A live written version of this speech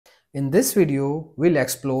In this video, we'll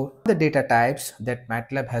explore the data types that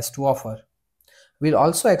Matlab has to offer. We'll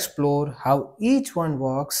also explore how each one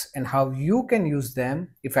works and how you can use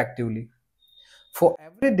them effectively. For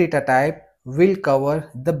every data type, we'll cover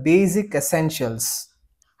the basic essentials,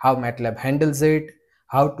 how Matlab handles it,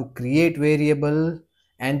 how to create variable,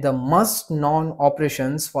 and the must-known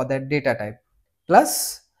operations for that data type.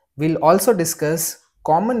 Plus, we'll also discuss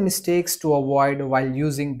common mistakes to avoid while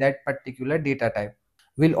using that particular data type.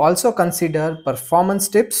 We'll also consider performance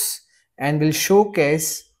tips and will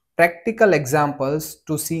showcase practical examples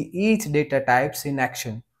to see each data types in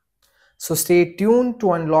action. So stay tuned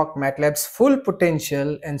to unlock MATLAB's full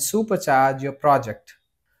potential and supercharge your project.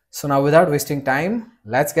 So now without wasting time,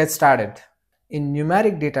 let's get started. In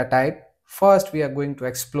numeric data type, first we are going to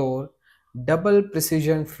explore double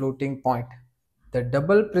precision floating point. The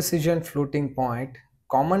double precision floating point,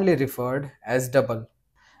 commonly referred as double,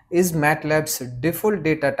 is MATLAB's default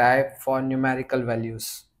data type for numerical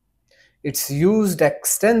values. It's used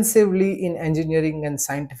extensively in engineering and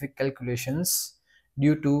scientific calculations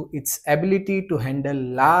due to its ability to handle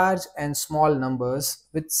large and small numbers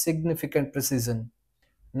with significant precision.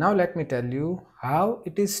 Now let me tell you how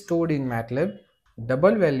it is stored in MATLAB.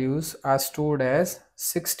 Double values are stored as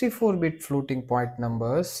 64-bit floating point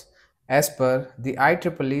numbers as per the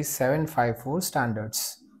IEEE 754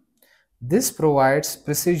 standards. This provides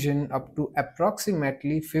precision up to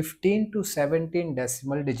approximately 15 to 17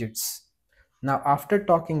 decimal digits. Now, after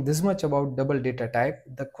talking this much about double data type,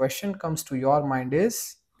 the question comes to your mind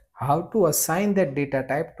is how to assign that data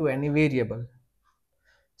type to any variable.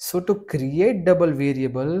 So to create double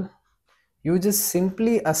variable, you just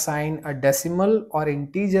simply assign a decimal or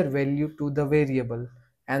integer value to the variable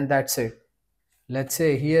and that's it. Let's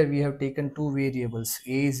say here we have taken two variables,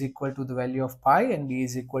 a is equal to the value of pi and b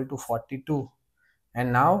is equal to 42.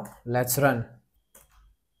 And now let's run.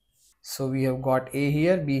 So we have got a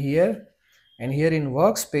here, b here, and here in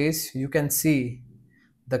workspace you can see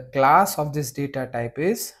the class of this data type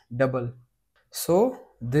is double. So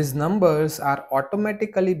these numbers are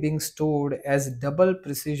automatically being stored as double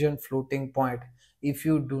precision floating point if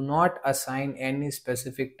you do not assign any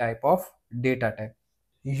specific type of data type.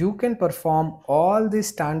 You can perform all the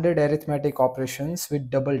standard arithmetic operations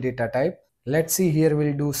with double data type. Let's see, here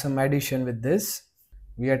we'll do some addition with this.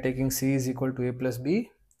 We are taking c is equal to a plus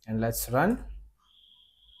b and let's run.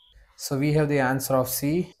 So we have the answer of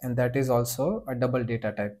c and that is also a double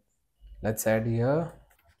data type. Let's add here.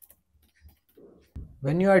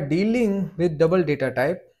 When you are dealing with double data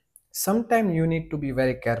type, sometimes you need to be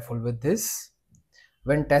very careful with this.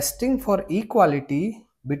 When testing for equality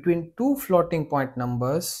between two floating point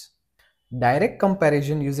numbers, direct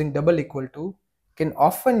comparison using double equal to can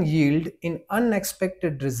often yield in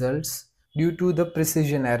unexpected results due to the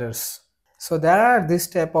precision errors. So there are this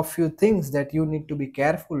type of few things that you need to be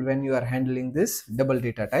careful when you are handling this double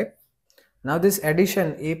data type. Now this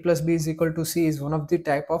addition a plus b is equal to c is one of the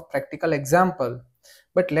type of practical example.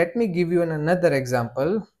 But let me give you another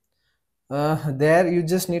example. There you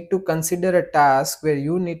just need to consider a task where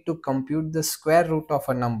you need to compute the square root of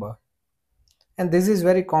a number. And this is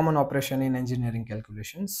very common operation in engineering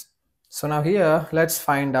calculations. So now here let's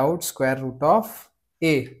find out square root of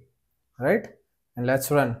a, right? And let's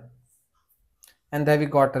run. And there we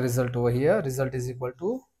got a result over here. Result is equal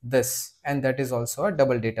to this, and that is also a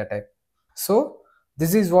double data type. So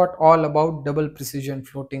this is what all about double precision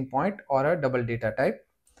floating point or a double data type.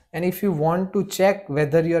 And if you want to check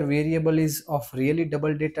whether your variable is of really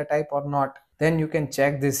double data type or not, then you can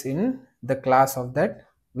check this in the class of that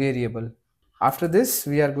variable. After this,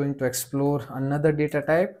 we are going to explore another data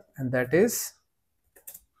type, and that is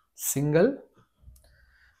single.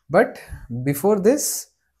 But before this,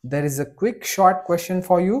 there is a quick short question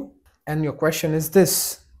for you, and your question is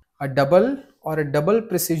this: a double or a double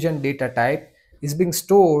precision data type is being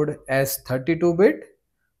stored as 32-bit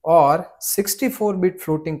or 64-bit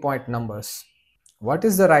floating point numbers. What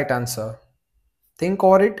is the right answer? Think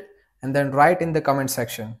over it and then write in the comment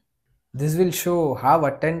section. This will show how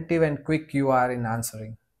attentive and quick you are in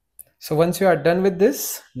answering. So once you are done with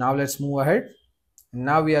this, now let's move ahead.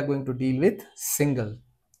 Now we are going to deal with single.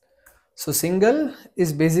 So single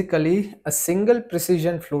is basically a single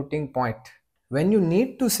precision floating point. When you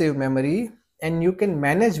need to save memory and you can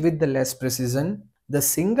manage with the less precision, the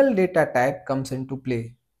single data type comes into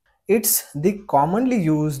play. It's the commonly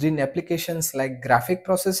used in applications like graphic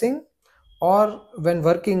processing or when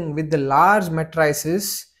working with the large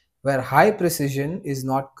matrices where high precision is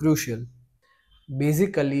not crucial.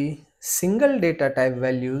 Basically, single data type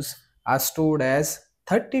values are stored as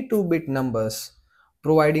 32-bit numbers,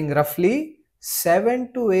 providing roughly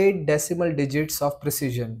 7 to 8 decimal digits of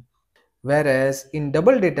precision. whereas in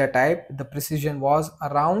double data type the precision was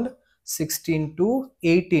around 16 to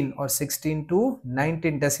 18 or 16 to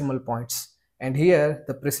 19 decimal points, and here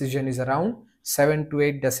the precision is around 7 to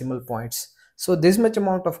 8 decimal points. So this much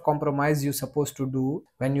amount of compromise you're supposed to do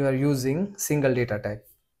when you are using single data type,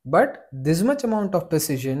 but this much amount of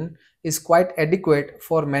precision is quite adequate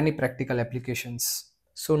for many practical applications,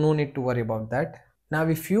 so no need to worry about that. Now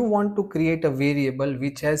if you want to create a variable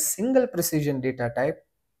which has single precision data type,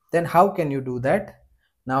 then how can you do that?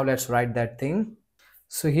 Now let's write that thing.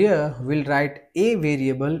 So here we'll write a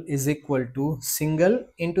variable is equal to single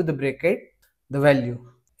into the bracket the value.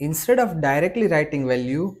 Instead of directly writing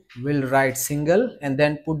value, we'll write single and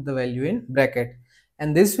then put the value in bracket,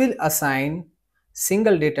 and this will assign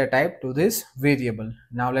single data type to this variable.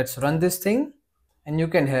 Now let's run this thing and you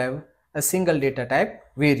can have a single data type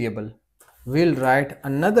variable. We'll write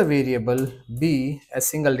another variable b as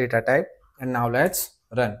single data type, and now let's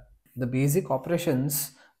run. The basic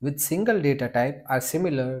operations with single data type are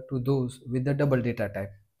similar to those with the double data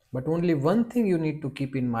type, but only one thing you need to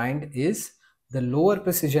keep in mind is the lower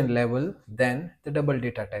precision level than the double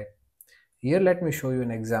data type. Here let me show you an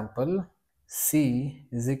example. C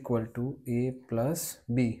is equal to a plus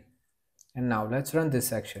b, and now let's run this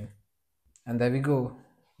section, and there we go.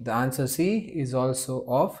 The answer C is also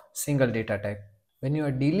of single data type. When you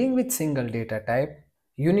are dealing with single data type,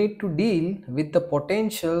 you need to deal with the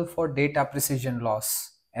potential for data precision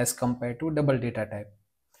loss as compared to double data type.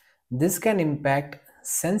 This can impact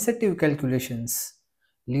sensitive calculations,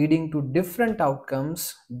 leading to different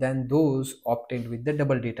outcomes than those obtained with the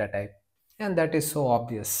double data type. And that is so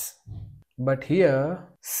obvious. But here,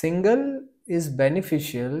 single is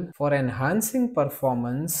beneficial for enhancing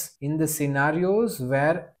performance in the scenarios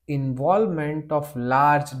where involvement of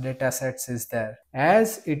large datasets is there.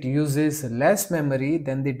 As it uses less memory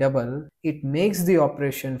than the double, it makes the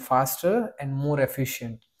operation faster and more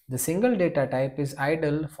efficient. The single data type is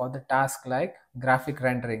ideal for the task like graphic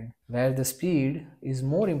rendering, where the speed is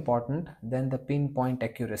more important than the pinpoint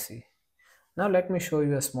accuracy. Now let me show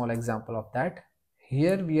you a small example of that.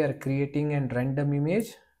 Here we are creating a random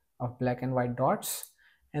image of black and white dots,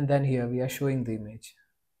 and then here we are showing the image.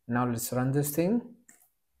 Now let's run this thing,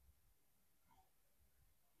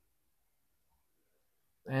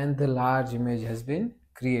 and the large image has been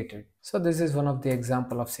created. So this is one of the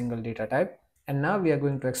example of single data type. And now we are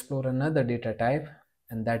going to explore another data type,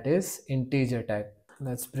 and that is integer type.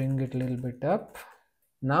 Let's bring it a little bit up.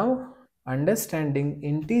 Now understanding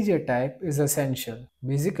integer type is essential.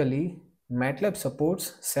 Basically, Matlab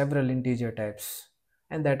supports several integer types,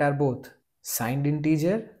 and that are both signed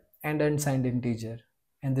integer and unsigned integer.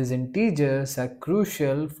 And these integers are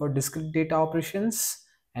crucial for discrete data operations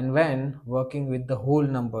and when working with the whole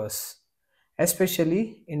numbers,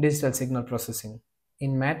 especially in digital signal processing.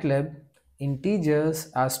 In Matlab, integers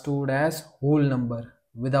are stored as whole number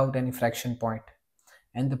without any fraction point.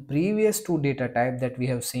 And the previous two data type that we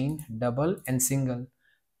have seen, double and single,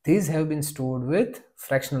 these have been stored with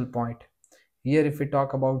fractional point. Here if we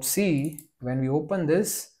talk about C, when we open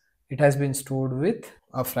this, it has been stored with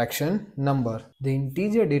a fraction number. The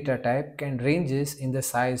integer data type can ranges in the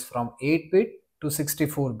size from 8-bit to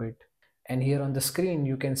 64-bit. And here on the screen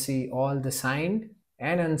you can see all the signed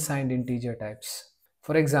and unsigned integer types.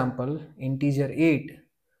 For example, integer 8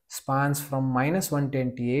 spans from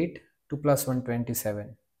 -128 to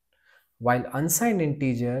 +127, while unsigned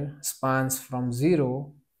integer spans from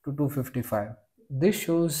 0 to 255. This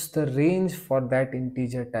shows the range for that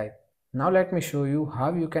integer type. Now let me show you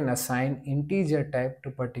how you can assign integer type to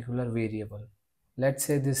particular variable. Let's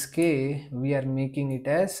say this k, we are making it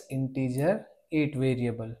as integer 8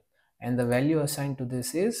 variable, and the value assigned to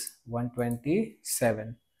this is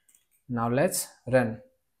 127. Now let's run,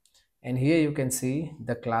 and here you can see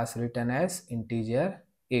the class written as integer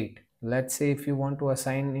 8. Let's say if you want to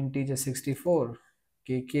assign integer 64,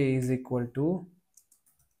 kk is equal to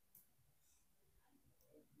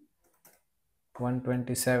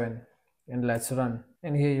 127, and let's run,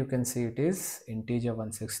 and here you can see it is integer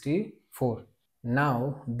 164.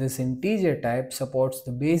 Now this integer type supports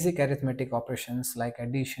the basic arithmetic operations like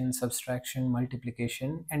addition, subtraction,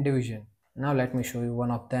 multiplication and division. Now let me show you one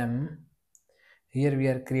of them. Here we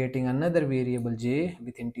are creating another variable j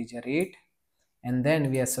with integer 8, and then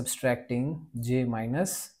we are subtracting j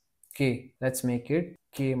minus k. Let's make it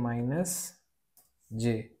k minus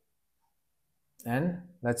j, and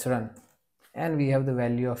let's run, and we have the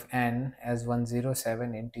value of n as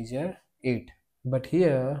 107 integer 8. But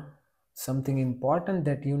here something important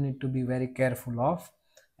that you need to be very careful of,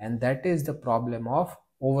 and that is the problem of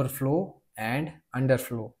overflow and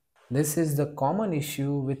underflow. This is the common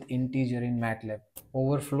issue with integer in MATLAB,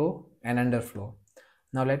 overflow and underflow.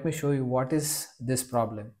 Now let me show you what is this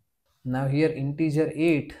problem. Now here integer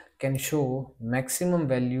 8 can show maximum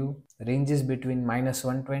value ranges between minus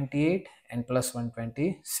 128 and plus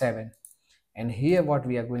 127. And here what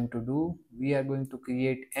we are going to do, we are going to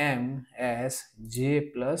create m as j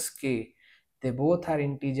plus k. They both are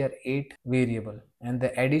integer 8 variable, and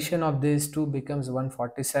the addition of these two becomes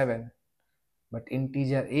 147. But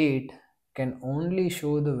integer 8 can only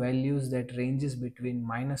show the values that ranges between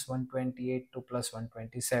minus 128 to plus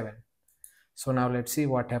 127. So now let's see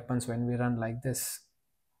what happens when we run like this.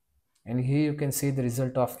 And here you can see the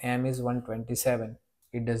result of m is 127.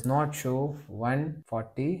 It does not show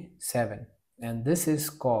 147, and this is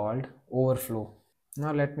called overflow.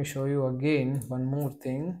 Now let me show you again one more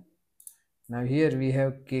thing. Now here we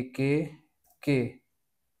have k.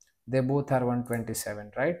 They both are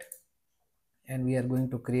 127, right? And we are going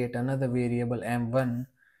to create another variable m1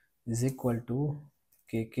 is equal to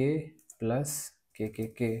kk plus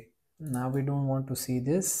kkk. Now we don't want to see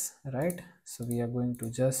this, right? So we are going to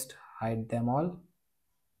just hide them all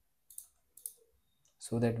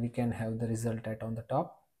so that we can have the result at on the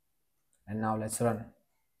top. And now let's run.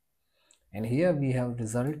 And here we have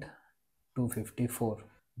result 254,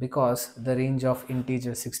 because the range of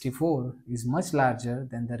integer 64 is much larger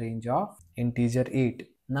than the range of integer 8.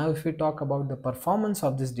 Now if we talk about the performance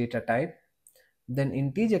of this data type, then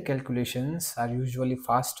integer calculations are usually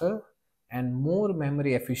faster and more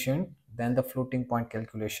memory efficient than the floating point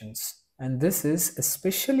calculations. And this is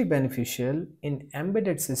especially beneficial in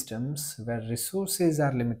embedded systems where resources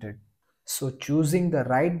are limited. So choosing the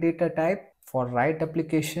right data type for right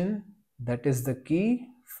application, that is the key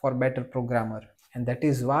for better programmer. And that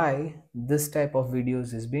is why this type of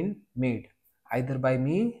videos is being made, either by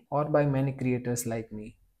me or by many creators like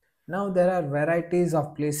me. Now there are varieties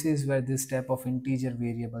of places where this type of integer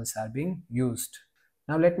variables are being used.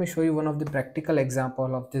 Now let me show you one of the practical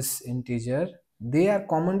example of this integer. They are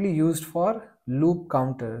commonly used for loop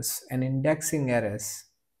counters and indexing arrays.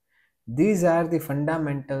 These are the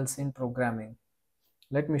fundamentals in programming.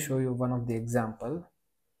 Let me show you one of the example.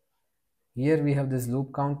 Here we have this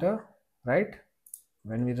loop counter, right?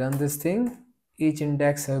 When we run this thing, each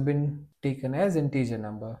index have been taken as integer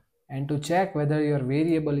number. And to check whether your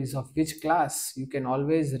variable is of which class, you can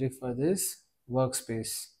always refer this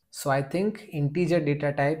workspace. So I think integer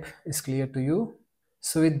data type is clear to you.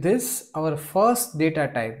 So with this, our first data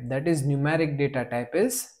type, that is numeric data type,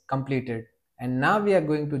 is completed. And now we are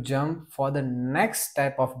going to jump for the next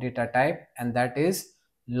type of data type, and that is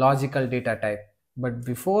logical data type. But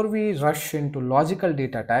before we rush into logical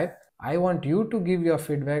data type, I want you to give your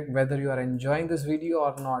feedback whether you are enjoying this video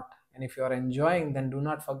or not. And if you are enjoying, then do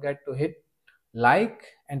not forget to hit like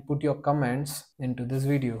and put your comments into this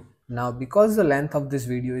video. Now, because the length of this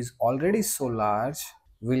video is already so large,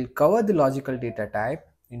 we'll cover the logical data type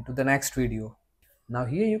into the next video. Now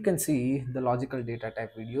here you can see the logical data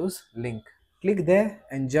type videos link. Click there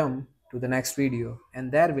and jump to the next video, and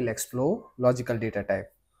there we'll explore logical data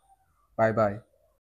type. Bye bye.